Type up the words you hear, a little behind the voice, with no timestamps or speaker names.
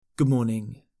Good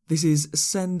morning. This is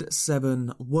Send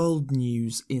 7 World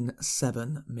News in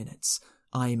 7 minutes.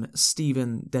 I'm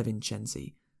Stephen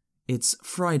DeVincenzi. It's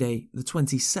Friday, the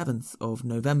 27th of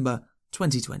November,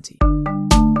 2020.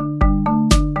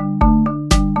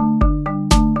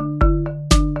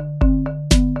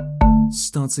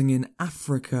 Starting in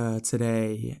Africa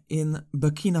today, in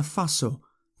Burkina Faso,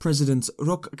 President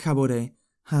Roch Kabore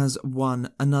has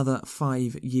won another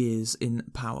 5 years in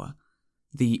power.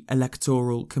 The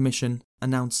Electoral Commission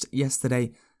announced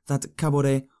yesterday that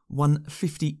Kabore won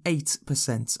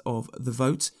 58% of the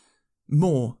vote,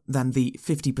 more than the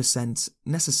 50%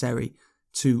 necessary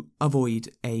to avoid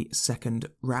a second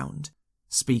round.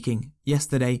 Speaking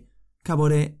yesterday,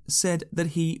 Kabore said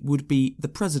that he would be the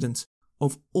president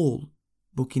of all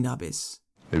Burkinabés.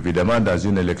 Évidemment, dans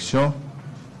une élection,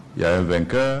 il y a un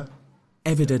vainqueur.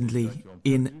 Evidently,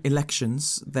 in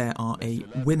elections, there are a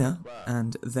winner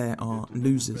and there are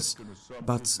losers.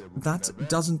 But that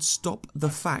doesn't stop the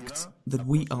fact that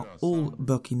we are all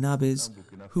Burkinabés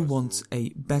who want a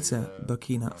better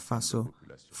Burkina Faso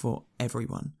for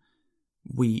everyone.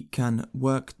 We can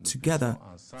work together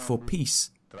for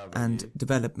peace and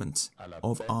development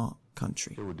of our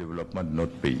country.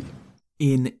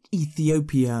 In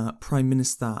Ethiopia, Prime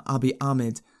Minister Abiy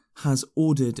Ahmed has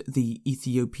ordered the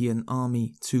Ethiopian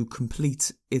army to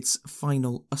complete its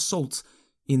final assault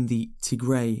in the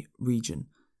Tigray region.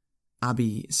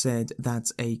 Abiy said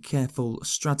that a careful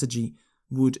strategy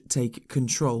would take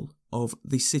control of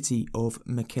the city of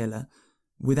Mekelle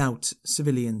without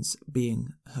civilians being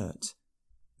hurt.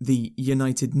 The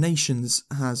United Nations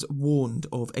has warned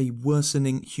of a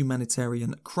worsening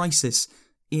humanitarian crisis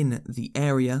in the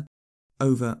area.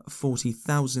 Over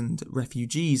 40,000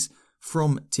 refugees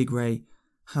from Tigray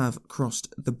have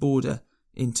crossed the border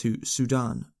into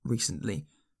Sudan recently,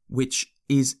 which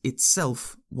is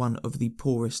itself one of the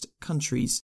poorest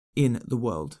countries in the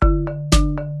world.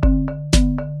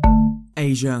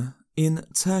 Asia. In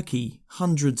Turkey,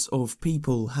 hundreds of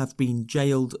people have been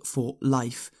jailed for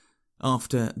life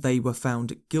after they were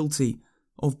found guilty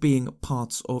of being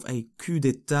part of a coup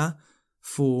d'etat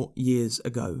 4 years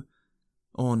ago.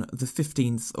 On the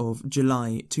 15th of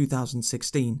July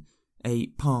 2016, a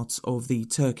part of the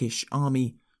Turkish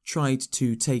army tried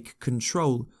to take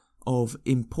control of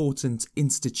important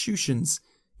institutions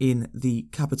in the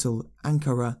capital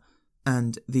Ankara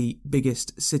and the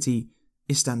biggest city,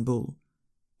 Istanbul.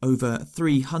 Over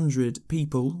 300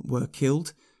 people were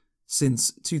killed.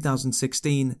 Since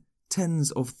 2016, tens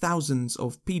of thousands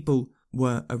of people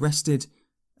were arrested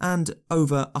and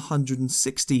over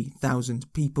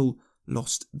 160,000 people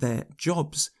lost their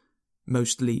jobs,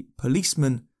 mostly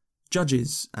policemen,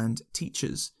 judges and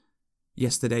teachers.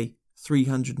 Yesterday,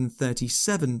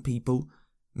 337 people,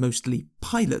 mostly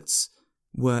pilots,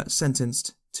 were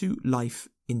sentenced to life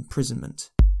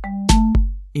imprisonment.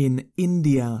 In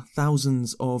India,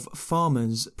 thousands of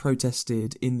farmers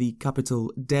protested in the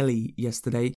capital Delhi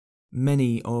yesterday.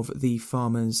 Many of the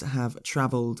farmers have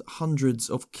travelled hundreds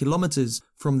of kilometres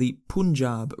from the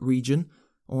Punjab region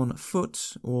on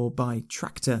foot or by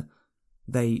tractor.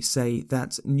 They say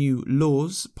that new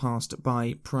laws passed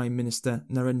by Prime Minister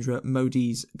Narendra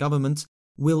Modi's government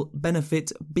will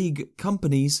benefit big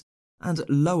companies and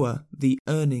lower the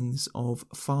earnings of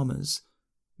farmers.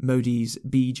 Modi's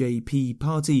BJP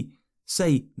party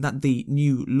say that the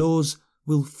new laws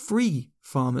will free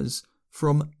farmers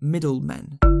from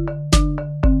middlemen.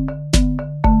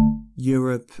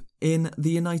 Europe. In the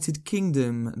United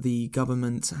Kingdom, the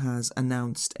government has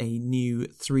announced a new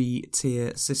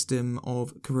 3-tier system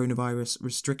of coronavirus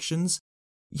restrictions.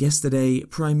 Yesterday,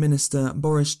 Prime Minister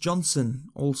Boris Johnson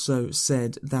also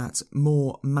said that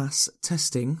more mass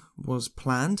testing was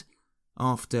planned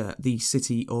after the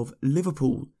city of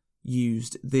Liverpool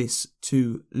used this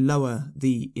to lower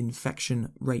the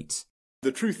infection rate.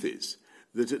 The truth is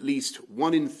that at least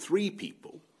 1 in 3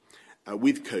 people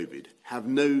with COVID have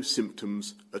no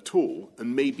symptoms at all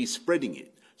and may be spreading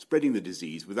the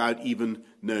disease without even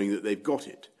knowing that they've got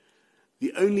it.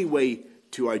 The only way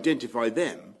to identify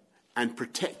them and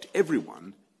protect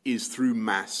everyone is through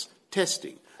mass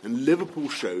testing, and Liverpool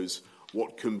shows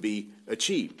what can be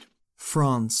achieved.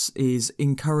 France is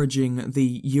encouraging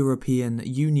the European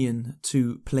Union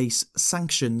to place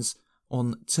sanctions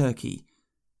on Turkey.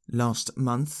 Last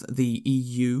month, the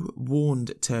EU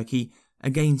warned Turkey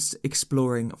against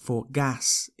exploring for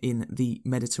gas in the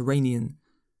Mediterranean,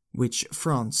 which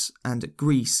France and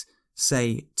Greece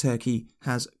say Turkey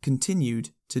has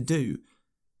continued to do.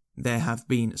 There have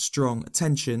been strong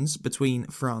tensions between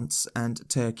France and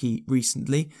Turkey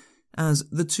recently, as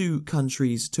the two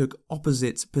countries took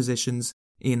opposite positions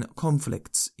in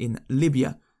conflicts in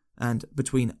Libya and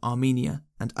between Armenia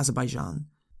and Azerbaijan.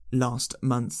 Last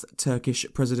month, Turkish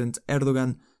President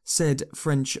Erdogan said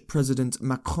French President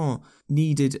Macron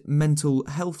needed mental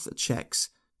health checks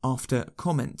after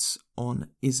comments on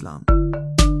Islam.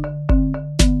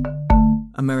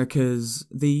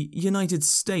 The United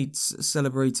States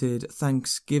celebrated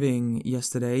Thanksgiving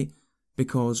yesterday.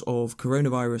 Because of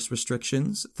coronavirus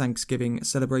restrictions, Thanksgiving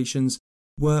celebrations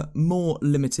were more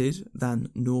limited than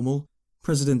normal.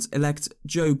 President-elect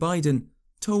Joe Biden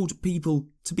told people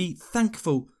to be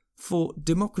thankful for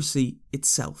democracy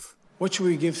itself. What should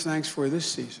we give thanks for this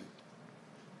season?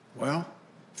 Well,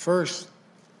 first,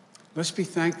 let's be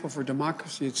thankful for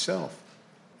democracy itself.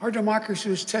 Our democracy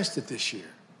was tested this year.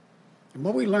 And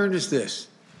what we learned is this: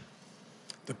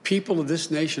 the people of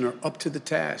this nation are up to the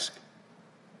task.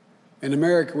 In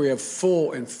America, we have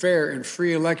full and fair and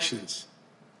free elections.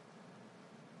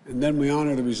 And then we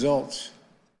honor the results.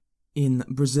 In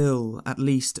Brazil, at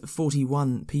least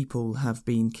 41 people have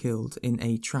been killed in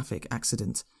a traffic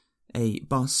accident. A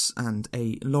bus and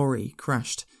a lorry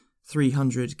crashed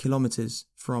 300 kilometers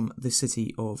from the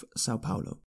city of Sao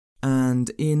Paulo.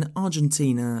 And in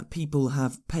Argentina, people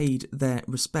have paid their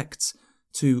respects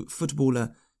to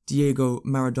footballer Diego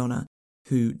Maradona,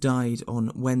 who died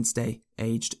on Wednesday,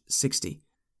 aged 60.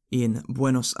 In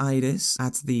Buenos Aires,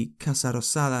 at the Casa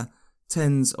Rosada,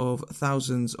 tens of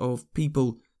thousands of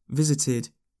people visited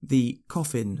the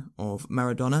coffin of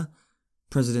Maradona.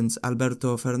 President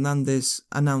Alberto Fernandez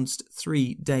announced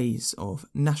 3 days of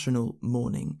national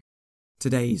mourning.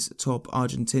 Today's top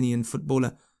Argentinian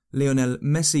footballer, Lionel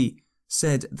Messi,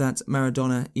 said that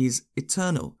Maradona is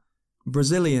eternal.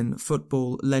 Brazilian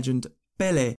football legend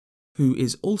Pelé, who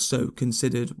is also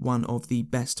considered one of the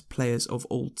best players of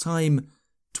all time,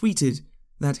 tweeted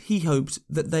that he hoped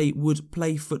that they would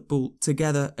play football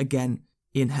together again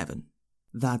in heaven.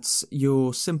 That's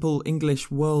your Simple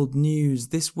English World News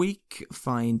this week.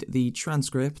 Find the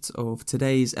transcript of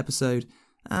today's episode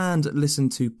and listen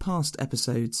to past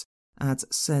episodes at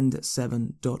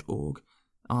send7.org.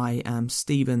 I am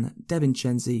Stephen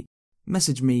DeVincenzi.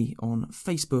 Message me on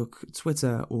Facebook,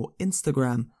 Twitter or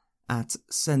Instagram at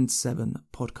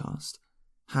Send7Podcast.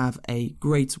 Have a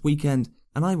great weekend,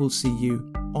 and I will see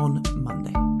you on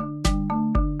Monday.